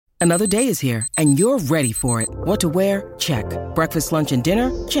Another day is here, and you're ready for it. What to wear? Check. Breakfast, lunch, and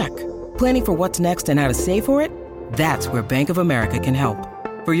dinner? Check. Planning for what's next and how to save for it? That's where Bank of America can help.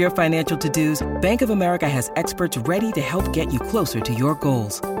 For your financial to-dos, Bank of America has experts ready to help get you closer to your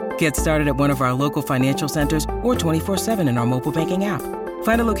goals. Get started at one of our local financial centers or 24/7 in our mobile banking app.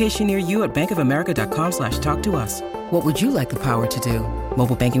 Find a location near you at bankofamerica.com/talktous. What would you like the power to do?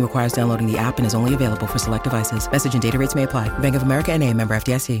 Mobile banking requires downloading the app and is only available for select devices. Message and data rates may apply. Bank of America N.A., member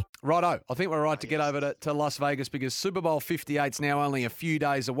FDIC. Righto, I think we're right to get over to Las Vegas because Super Bowl 58 is now only a few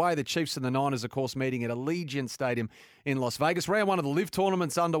days away. The Chiefs and the Niners, of course, meeting at Allegiant Stadium in Las Vegas. Round one of the Live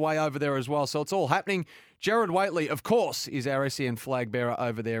tournament's underway over there as well, so it's all happening. Gerard Whateley, of course, is our SEN flag bearer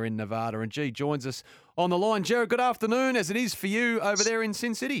over there in Nevada, and G joins us on the line. Gerard, good afternoon, as it is for you over there in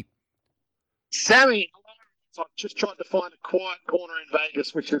Sin City. Sammy, I've just tried to find a quiet corner in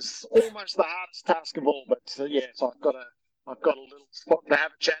Vegas, which is almost the hardest task of all. But so I've got a little spot to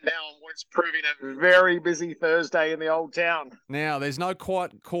have a chat now on what's proving a very busy Thursday in the old town. Now, there's no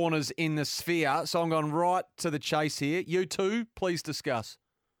quiet corners in the sphere, so I'm going right to the chase here. You two, please discuss.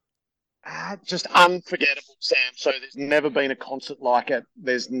 Just unforgettable, Sam. So there's never been a concert like it.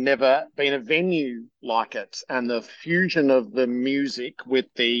 There's never been a venue like it. And the fusion of the music with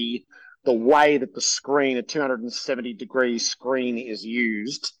the way that the screen, a 270-degree screen is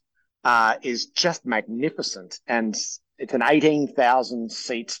used, is just magnificent. And it's an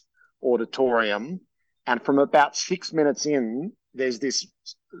 18,000-seat auditorium. And from about 6 minutes in, there's this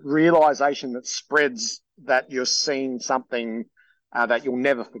realization that spreads that you're seeing something that you'll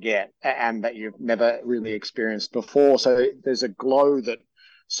never forget and that you've never really experienced before. So there's a glow that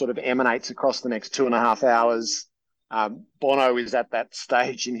sort of emanates across the next 2.5 hours. Bono is at that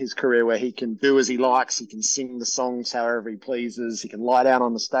stage in his career where he can do as he likes. He can sing the songs however he pleases. He can lie down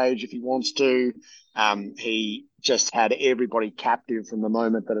on the stage if he wants to. He just had everybody captive from the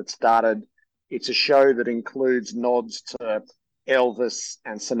moment that it started. It's a show that includes nods to Elvis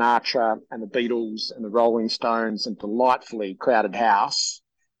and Sinatra and the Beatles and the Rolling Stones and delightfully crowded house.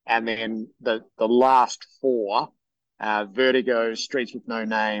 And then the last four, Vertigo, Streets with No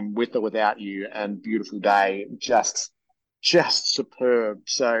Name, With or Without You, and Beautiful Day, just superb.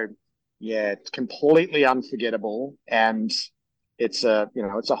 So yeah, it's completely unforgettable, and it's a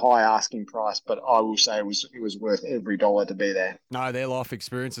high asking price, but I will say it was worth every dollar to be there. No, they're life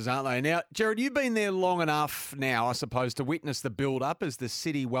experiences, aren't they? Now, Gerard, you've been there long enough now, I suppose, to witness the build-up as the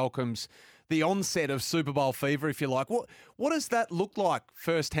city welcomes the onset of Super Bowl fever, if you like. What does that look like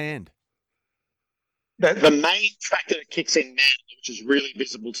firsthand? The main factor that kicks in now, which is really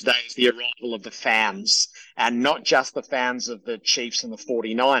visible today, is the arrival of the fans, and not just the fans of the Chiefs and the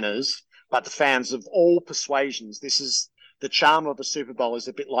 49ers, but the fans of all persuasions. This is the charm of the Super Bowl is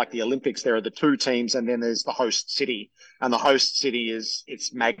a bit like the Olympics. There are the two teams and then there's the host city. And the host city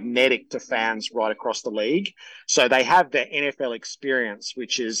it's magnetic to fans right across the league. So they have the NFL experience,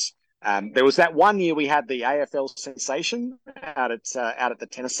 which is, there was that one year we had the AFL sensation out at the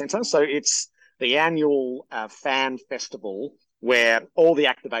tennis center. So it's the annual fan festival where all the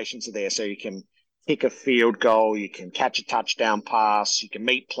activations are there. So you can kick a field goal, you can catch a touchdown pass, you can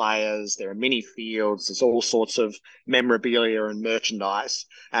meet players, there are mini fields, there's all sorts of memorabilia and merchandise,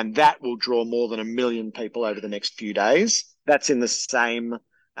 and that will draw more than 1 million people over the next few days. That's in the same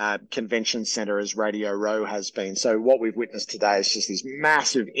convention center as Radio Row has been. So what we've witnessed today is just this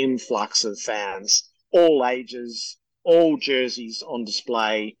massive influx of fans, all ages, all jerseys on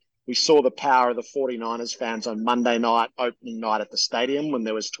display. We saw the power of the 49ers fans on Monday night, opening night at the stadium, when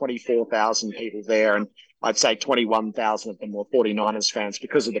there was 24,000 people there, and I'd say 21,000 of them were 49ers fans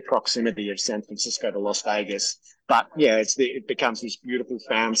because of the proximity of San Francisco to Las Vegas. But yeah, it becomes this beautiful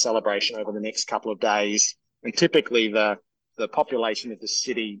fan celebration over the next couple of days, and typically the population of the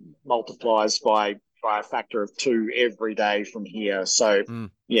city multiplies by a factor of 2 every day from here. So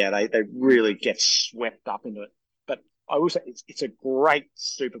yeah, they really get swept up into it. I will say it's a great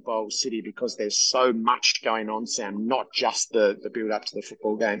Super Bowl city because there's so much going on, Sam, not just the build-up to the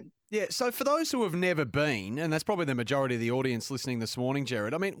football game. Yeah, so for those who have never been, and that's probably the majority of the audience listening this morning,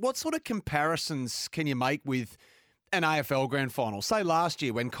 Gerard, I mean, what sort of comparisons can you make with an AFL grand final? Say last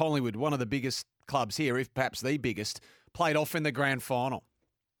year when Collingwood, one of the biggest clubs here, if perhaps the biggest, played off in the grand final.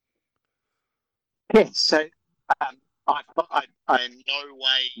 Yeah, so I in no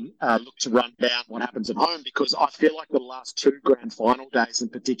way look to run down what happens at home, because I feel like the last 2 grand final days in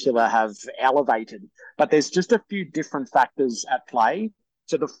particular have elevated. But there's just a few different factors at play.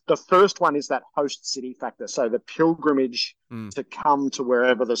 So the first one is that host city factor. So the pilgrimage to come to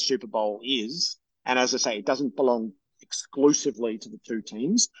wherever the Super Bowl is. And as I say, it doesn't belong exclusively to the 2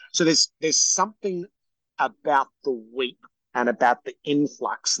 teams. So there's something about the week and about the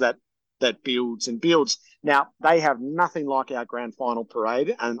influx that builds and builds. Now, they have nothing like our grand final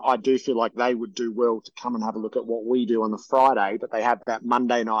parade, and I do feel like they would do well to come and have a look at what we do on the Friday, but they have that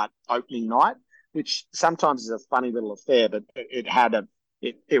Monday night opening night, which sometimes is a funny little affair, but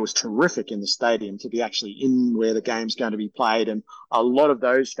it was terrific in the stadium to be actually in where the game's going to be played, and a lot of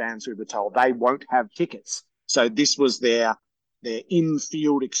those fans who were told they won't have tickets. So this was their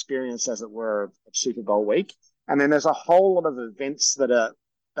in-field experience, as it were, of Super Bowl week. And then there's a whole lot of events that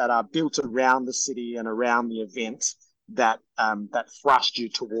are built around the city and around the event that thrust you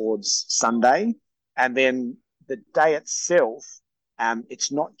towards Sunday. And then the day itself,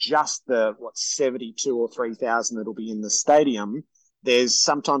 it's not just the 72 or 3,000 that'll be in the stadium.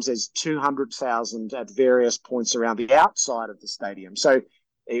 Sometimes there's 200,000 at various points around the outside of the stadium. So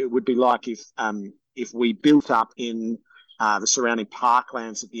it would be like if we built up in the surrounding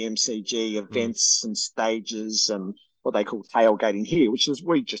parklands of the MCG, events and stages and what they call tailgating here, which is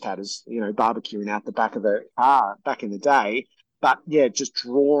we just had as, barbecuing out the back of the car back in the day. But yeah, just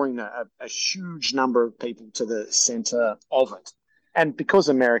drawing a huge number of people to the centre of it. And because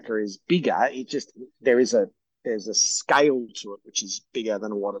America is bigger, there's a scale to it which is bigger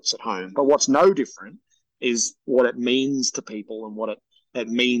than what it's at home. But what's no different is what it means to people and what it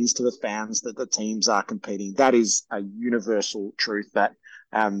means to the fans that the teams are competing. That is a universal truth that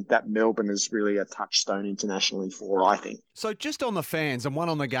Melbourne is really a touchstone internationally for, I think. So just on the fans and one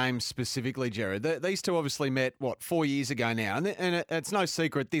on the game specifically, Gerard, these two obviously met, 4 years ago now, and it's no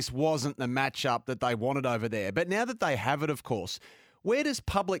secret this wasn't the matchup that they wanted over there. But now that they have it, of course, where does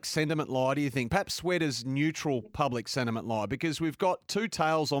public sentiment lie, do you think? Perhaps where does neutral public sentiment lie? Because we've got two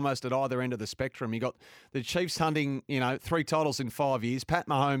tails almost at either end of the spectrum. You've got the Chiefs hunting, 3 titles in 5 years. Pat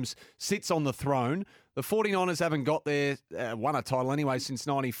Mahomes sits on the throne. The 49ers haven't got won a title anyway since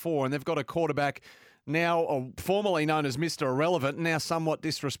 94, and they've got a quarterback now, formerly known as Mr. Irrelevant, now somewhat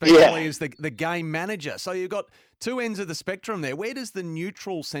disrespectfully as the game manager. So you've got two ends of the spectrum there. Where does the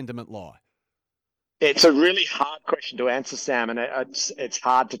neutral sentiment lie? It's a really hard question to answer, Sam, and it's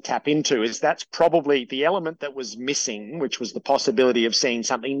hard to tap into. That's probably the element that was missing, which was the possibility of seeing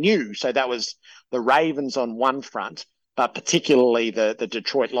something new. So that was the Ravens on one front, but particularly the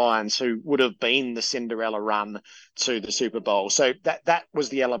Detroit Lions, who would have been the Cinderella run to the Super Bowl. So that was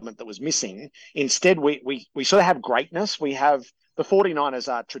the element that was missing. Instead, we sort of have greatness. We have the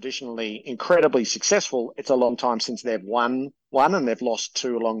 49ers are traditionally incredibly successful. It's a long time since they've won one and they've lost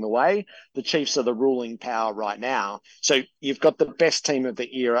 2 along the way. The Chiefs are the ruling power right now. So you've got the best team of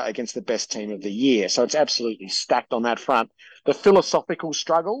the era against the best team of the year. So it's absolutely stacked on that front. The philosophical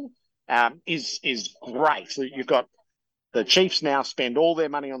struggle is great. So you've got the Chiefs now spend all their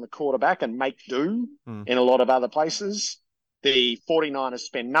money on the quarterback and make do in a lot of other places. The 49ers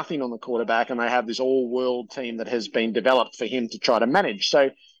spend nothing on the quarterback and they have this all-world team that has been developed for him to try to manage. So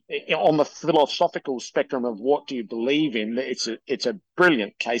on the philosophical spectrum of what do you believe in, it's a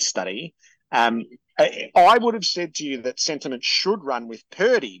brilliant case study. I would have said to you that sentiment should run with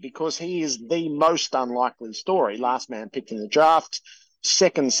Purdy because he is the most unlikely story. Last man picked in the draft,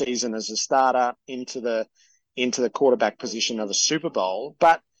 second season as a starter into the quarterback position of a Super Bowl.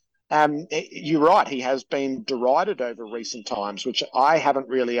 But you're right, he has been derided over recent times, which I haven't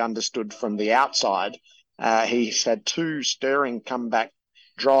really understood from the outside. He's had 2 stirring comeback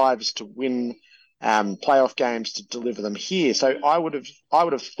drives to win playoff games to deliver them here. So I would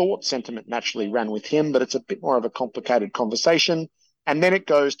have thought sentiment naturally ran with him, but it's a bit more of a complicated conversation. And then it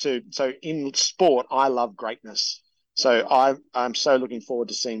goes to, so in sport, I love greatness. So I'm so looking forward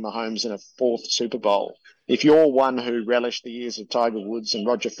to seeing Mahomes in a 4th Super Bowl. If you're one who relished the years of Tiger Woods and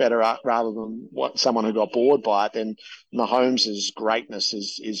Roger Federer rather than someone who got bored by it, then Mahomes' greatness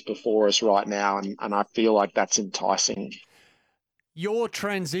is before us right now, and I feel like that's enticing. Your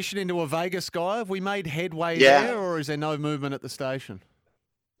transition into a Vegas guy, have we made headway there, or is there no movement at the station?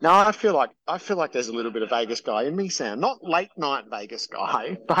 No, I feel like there's a little bit of Vegas guy in me, Sam. Not late night Vegas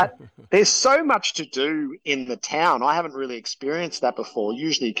guy, but there's so much to do in the town. I haven't really experienced that before.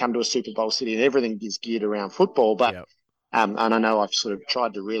 Usually you come to a Super Bowl city and everything is geared around football, but and I know I've sort of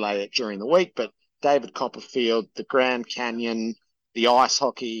tried to relay it during the week, but David Copperfield, the Grand Canyon, the ice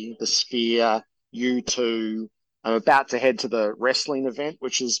hockey, the Sphere, U2. I'm about to head to the wrestling event,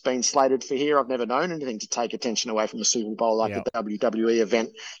 which has been slated for here. I've never known anything to take attention away from the Super Bowl like the WWE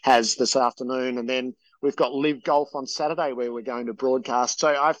event has this afternoon. And then we've got Live Golf on Saturday where we're going to broadcast. So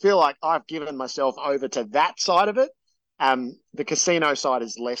I feel like I've given myself over to that side of it. The casino side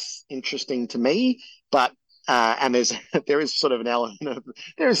is less interesting to me, but and there is sort of an element of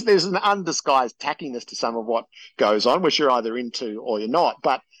there's an undisguised tackiness to some of what goes on, which you're either into or you're not.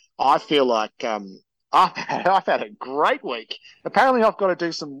 But I feel like I've had a great week. Apparently, I've got to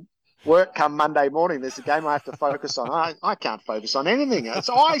do some work come Monday morning. There's a game I have to focus on. I can't focus on anything. It's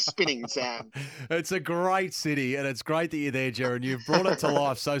eye spinning, Sam. It's a great city, and it's great that you're there, Gerard. You've brought it to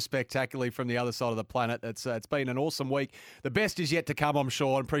life so spectacularly from the other side of the planet. It's been an awesome week. The best is yet to come, I'm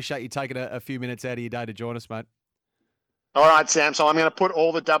sure, and appreciate you taking a few minutes out of your day to join us, mate. All right, Sam. So I'm going to put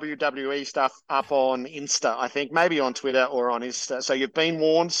all the WWE stuff up on Insta, I think, maybe on Twitter or on Insta. So you've been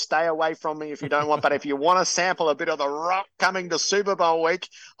warned. Stay away from me if you don't want. But if you want to sample a bit of the rock coming to Super Bowl week,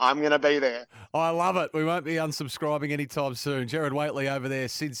 I'm going to be there. I love it. We won't be unsubscribing anytime soon. Gerard Whateley over there,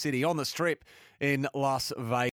 Sin City, on the Strip in Las Vegas.